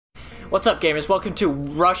What's up, gamers? Welcome to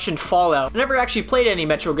Russian Fallout. I never actually played any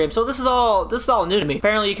Metro games, so this is all new to me.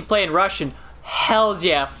 Apparently you can play in Russian. Hells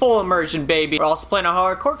yeah, full immersion, baby. We're also playing on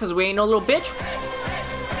hardcore because we ain't no little bitch.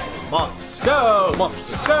 Moscow,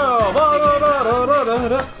 Moscow.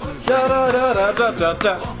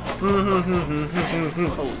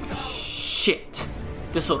 Holy shit.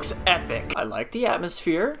 This looks epic. I like the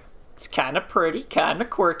atmosphere. It's kind of pretty, kind of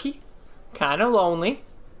quirky, kind of lonely.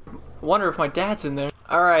 I wonder if my dad's in there.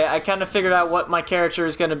 Alright, I kind of figured out what my character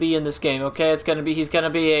is going to be in this game, okay? He's going to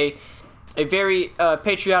be a very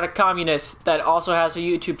patriotic communist that also has a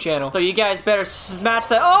YouTube channel. So you guys better smash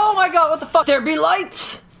that. Oh my god, what the fuck? There be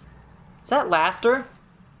lights! Is that laughter?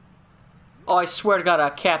 Oh, I swear to god,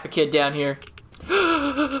 I'll cap a kid down here.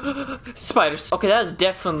 Spiders. Okay, that is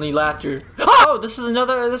definitely laughter. Oh, this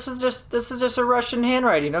is just a Russian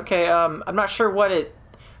handwriting. Okay, I'm not sure what it...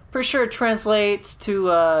 Pretty sure it translates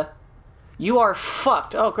to, you are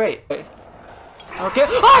fucked. Oh, great. Okay.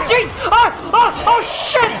 Oh, jeez! Oh,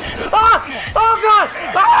 shit! Oh,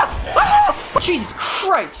 God! Jesus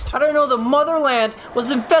Christ! I don't know, the motherland was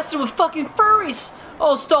infested with fucking furries!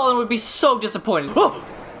 Oh, Stalin would be so disappointed. Oh!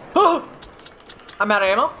 I'm out of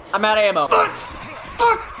ammo. I'm out of ammo. Fuck!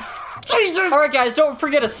 Jesus! Alright, guys, don't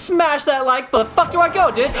forget to smash that like. Where the fuck do I go,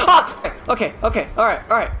 dude? Okay.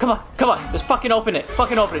 Alright. Come on. Just fucking open it.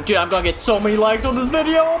 Dude, I'm gonna get so many likes on this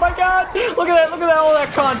video. Oh my god! Look at that, all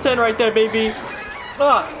that content right there, baby.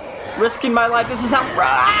 Risking my life. This is how...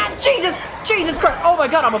 Jesus Christ! Oh my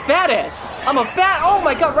god, I'm a badass! Oh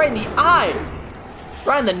my god, right in the eye!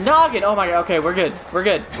 Right in the noggin. Oh my god. Okay, we're good.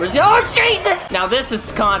 Where's the... Oh, Jesus! Now this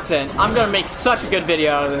is content. I'm gonna make such a good video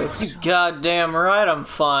out of this. You goddamn right I'm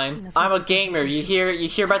fine. I'm a gamer. You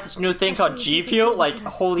hear about this new thing called G Fuel? Like,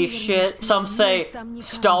 holy shit. Some say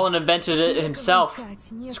Stalin invented it himself.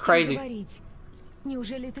 It's crazy.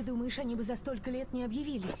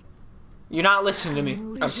 You're not listening to me.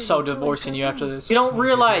 I'm so divorcing you after this. You don't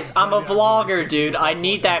realize I'm a vlogger, dude. I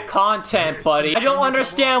need that content, buddy. I don't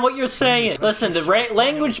understand what you're saying. Listen, the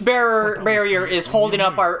language barrier is holding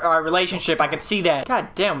up our relationship. I can see that. God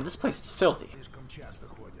damn, this place is filthy.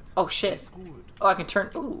 Oh, shit. Oh, I can turn...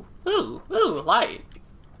 Ooh, light.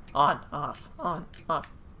 On, off.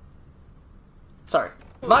 Sorry.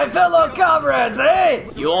 My fellow comrades, hey!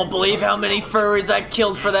 You won't believe how many furries I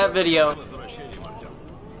killed for that video.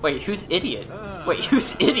 Wait, who's idiot?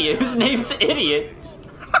 Whose name's idiot?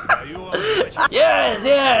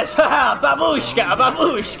 Yes! Babushka!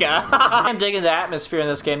 I'm digging the atmosphere in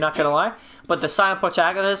this game, not gonna lie. But the silent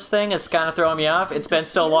protagonist thing is kind of throwing me off. It's been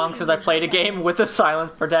so long since I played a game with a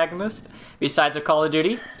silent protagonist, besides a Call of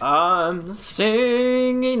Duty. I'm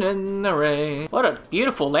singing in the rain. What a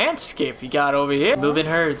beautiful landscape you got over here. Moving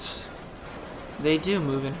herds. They do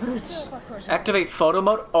move in herds. Activate photo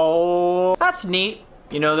mode. Oh, that's neat.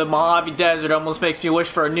 You know, the Mojave Desert almost makes me wish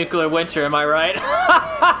for a nuclear winter, am I right?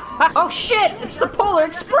 Oh shit! It's the Polar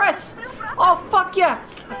Express! Oh fuck yeah!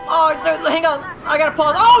 Oh, hang on, I gotta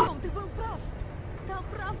pause.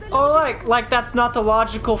 Oh, like that's not the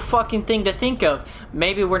logical fucking thing to think of.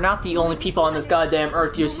 Maybe we're not the only people on this goddamn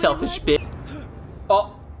earth, you selfish bitch.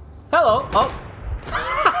 Oh, hello. Oh.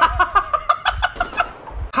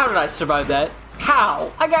 How did I survive that?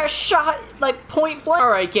 How? I got shot like point blank.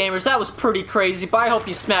 Alright, gamers, that was pretty crazy, but I hope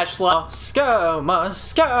you smashed like. Moscow,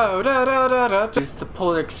 It's the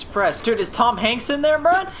Polar Express. Dude, is Tom Hanks in there,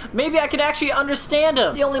 bro? Maybe I can actually understand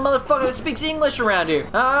him. The only motherfucker that speaks English around here.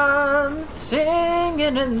 I'm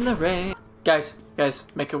singing in the rain. Guys,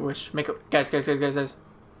 make a wish. Guys.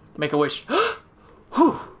 Make a wish.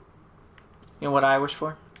 Whew. You know what I wish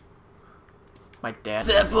for? My dad.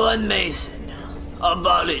 Step 1, Mason.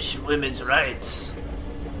 Abolish women's rights.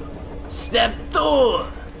 Step 2.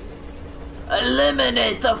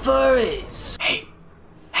 Eliminate the furries. Hey,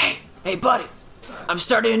 buddy. I'm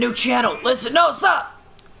starting a new channel. Listen, no, stop.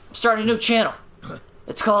 I'm starting a new channel.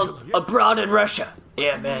 It's called Abroad in Russia.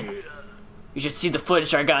 Yeah, man. You should see the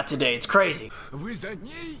footage I got today. It's crazy.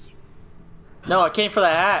 No, I came for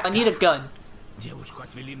that hat. I need a gun.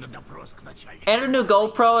 And a new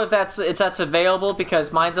GoPro if that's available,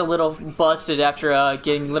 because mine's a little busted after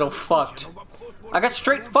getting a little fucked. I got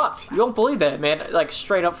straight fucked. You won't believe that, man. Like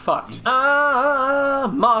straight up fucked.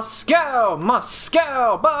 Moscow.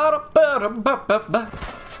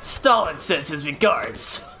 Stalin says his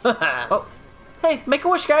regards. Oh, hey, make a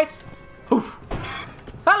wish, guys. Oof.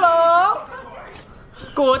 Hello.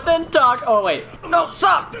 Guten Tag. Oh wait, no,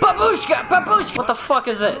 stop! Babushka! What the fuck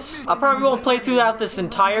is this? I probably won't play throughout this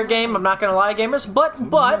entire game. I'm not gonna lie, gamers. But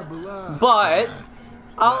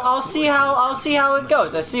I'll see how it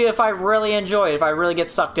goes. I see if I really enjoy it. If I really get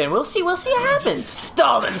sucked in, we'll see what happens.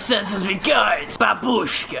 Stalin sends his regards,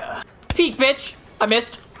 Babushka. Peek, bitch! I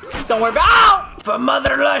missed. Don't worry about— Ow! For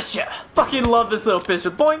Mother Russia! Fucking love this little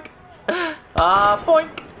pistol. Boink!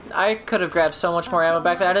 Boink! I could have grabbed so much more ammo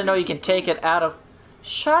back there. I didn't know you can take it out of—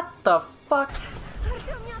 Shut the fuck—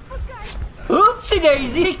 Oopsie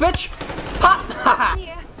daisy, Peek, bitch! Ha! Ha ha!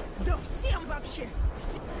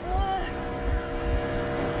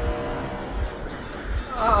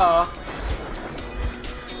 Uh-oh.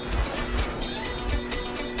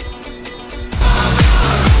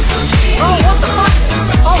 Oh, what the fuck?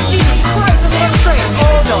 Oh, Jesus Christ, I'm on train!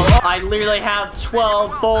 Oh no. I literally have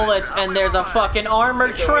 12 bullets and there's a fucking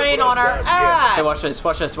armored train on our ass! Hey, watch this,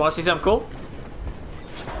 watch this. Wanna see something cool?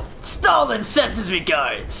 Stalin sends his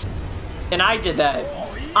regards! And I did that.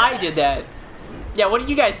 I did that. Yeah, what did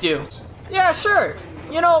you guys do? Yeah, sure.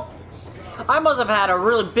 You know, I must have had a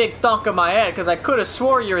really big thunk in my head because I could have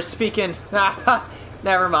swore you were speaking.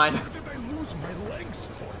 Never mind.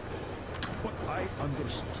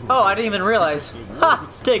 Oh, I didn't even realize. Ha!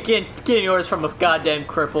 Getting yours from a goddamn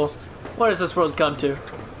cripple. What has this world come to?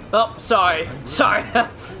 Oh, sorry. Sorry.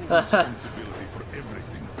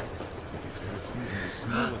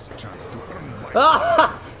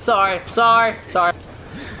 Oh, sorry. Sorry. Sorry.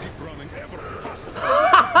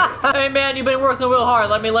 Hey man, you've been working real hard.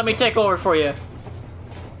 Let me take over for you.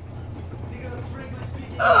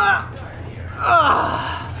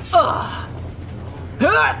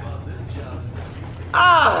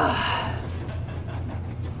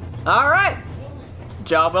 All right.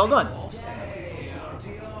 Job well done.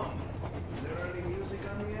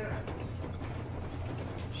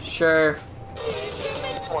 Sure.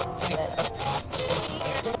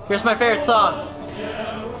 Here's my favorite song.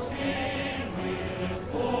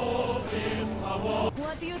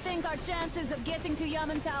 What do you think our chances of getting to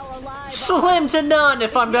Yamantau alive? Slim to none,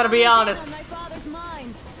 if I'm gonna be honest.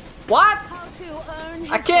 What?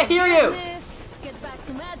 I can't hear you.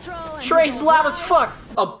 Train's loud as fuck.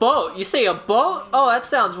 A boat? You say a boat? Oh, that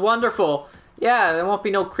sounds wonderful. Yeah, there won't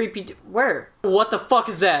be no creepy. Where? What the fuck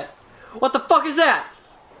is that? What the fuck is that?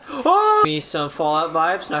 Oh! Me some Fallout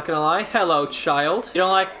vibes. Not gonna lie. Hello, child. You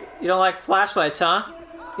don't like flashlights, huh?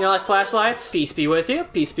 You don't like flashlights? Peace be with you.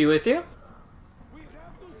 Peace be with you.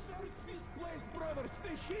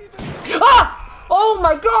 Ah! Oh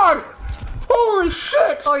my god! Holy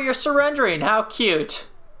shit! Oh, you're surrendering. How cute.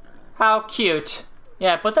 How cute.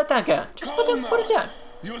 Yeah, put that down, guy. Just put it down. Put it down.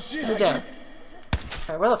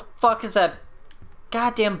 Alright, where the fuck is that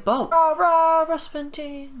goddamn boat? Oh,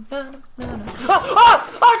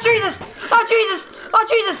 oh, Jesus! Oh, Jesus! Oh,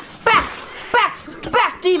 Jesus! Back! Back!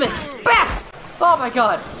 Back, demon! Back! Oh my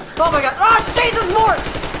god! Oh my god! Oh, Jesus, more!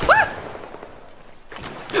 Ah!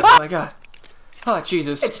 Oh my god. Oh,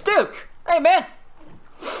 Jesus. It's Duke! Hey, man!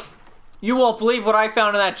 You won't believe what I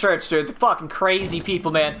found in that church, dude. The fucking crazy people,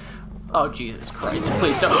 man. Oh, Jesus Christ.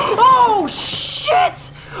 Please don't. Oh,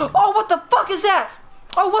 shit! Oh, what the fuck is that?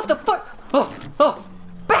 Oh, what the fuck? Oh, oh.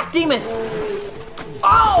 Back, demon!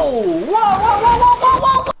 Oh! Whoa, whoa, whoa, whoa, whoa,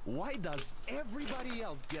 whoa! Why does everybody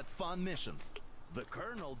else get fun missions? The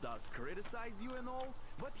Colonel does criticize you and all,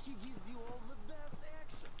 but he gives you all the best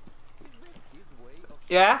action. Is this his way of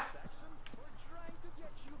yeah?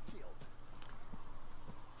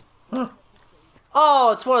 Huh.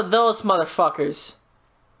 Oh, it's one of those motherfuckers.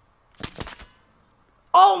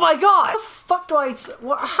 Oh my god! How the fuck do I...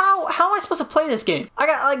 How am I supposed to play this game? I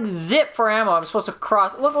got like zip for ammo. I'm supposed to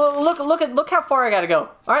cross... Look how far I gotta go.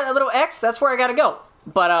 Alright, that little X, that's where I gotta go.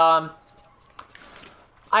 But, I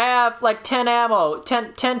have like 10 ammo.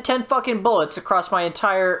 10 fucking bullets across my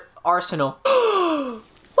entire arsenal.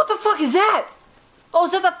 What the fuck is that? Oh,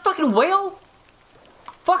 is that that fucking whale?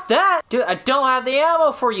 Fuck that! Dude, I don't have the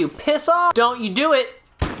ammo for you. Piss off! Don't you do it!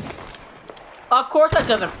 Of course that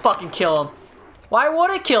doesn't fucking kill him. Why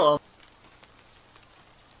would it kill him?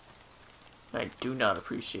 I do not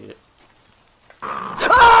appreciate it.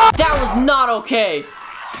 Ah! That was not okay!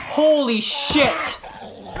 Holy shit!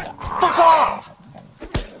 Fuck off!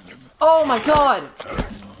 Oh my god!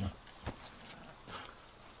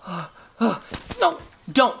 No!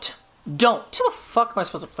 Don't! Don't! How the fuck am I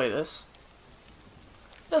supposed to play this?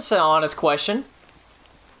 That's an honest question.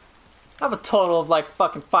 I have a total of like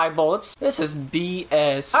fucking 5 bullets. This is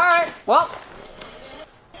BS. Alright, well.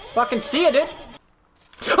 Fucking see ya, dude.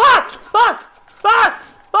 Ah! Ah! Ah!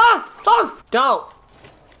 Ah! Ah! Don't.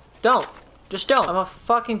 Don't. Just don't. I'm gonna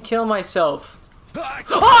fucking kill myself.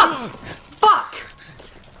 Ah! Fuck!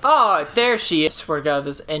 Oh, there she is. I swear to God, if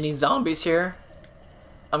there's any zombies here,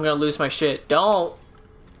 I'm gonna lose my shit. Don't.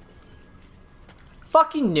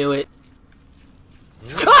 Fucking knew it.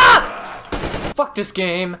 Ah! Fuck this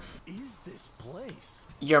game. Is this place?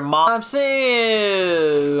 Your mom. I'm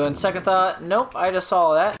singing. On second thought, nope, I just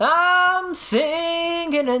saw that. I'm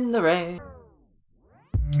singing in the rain.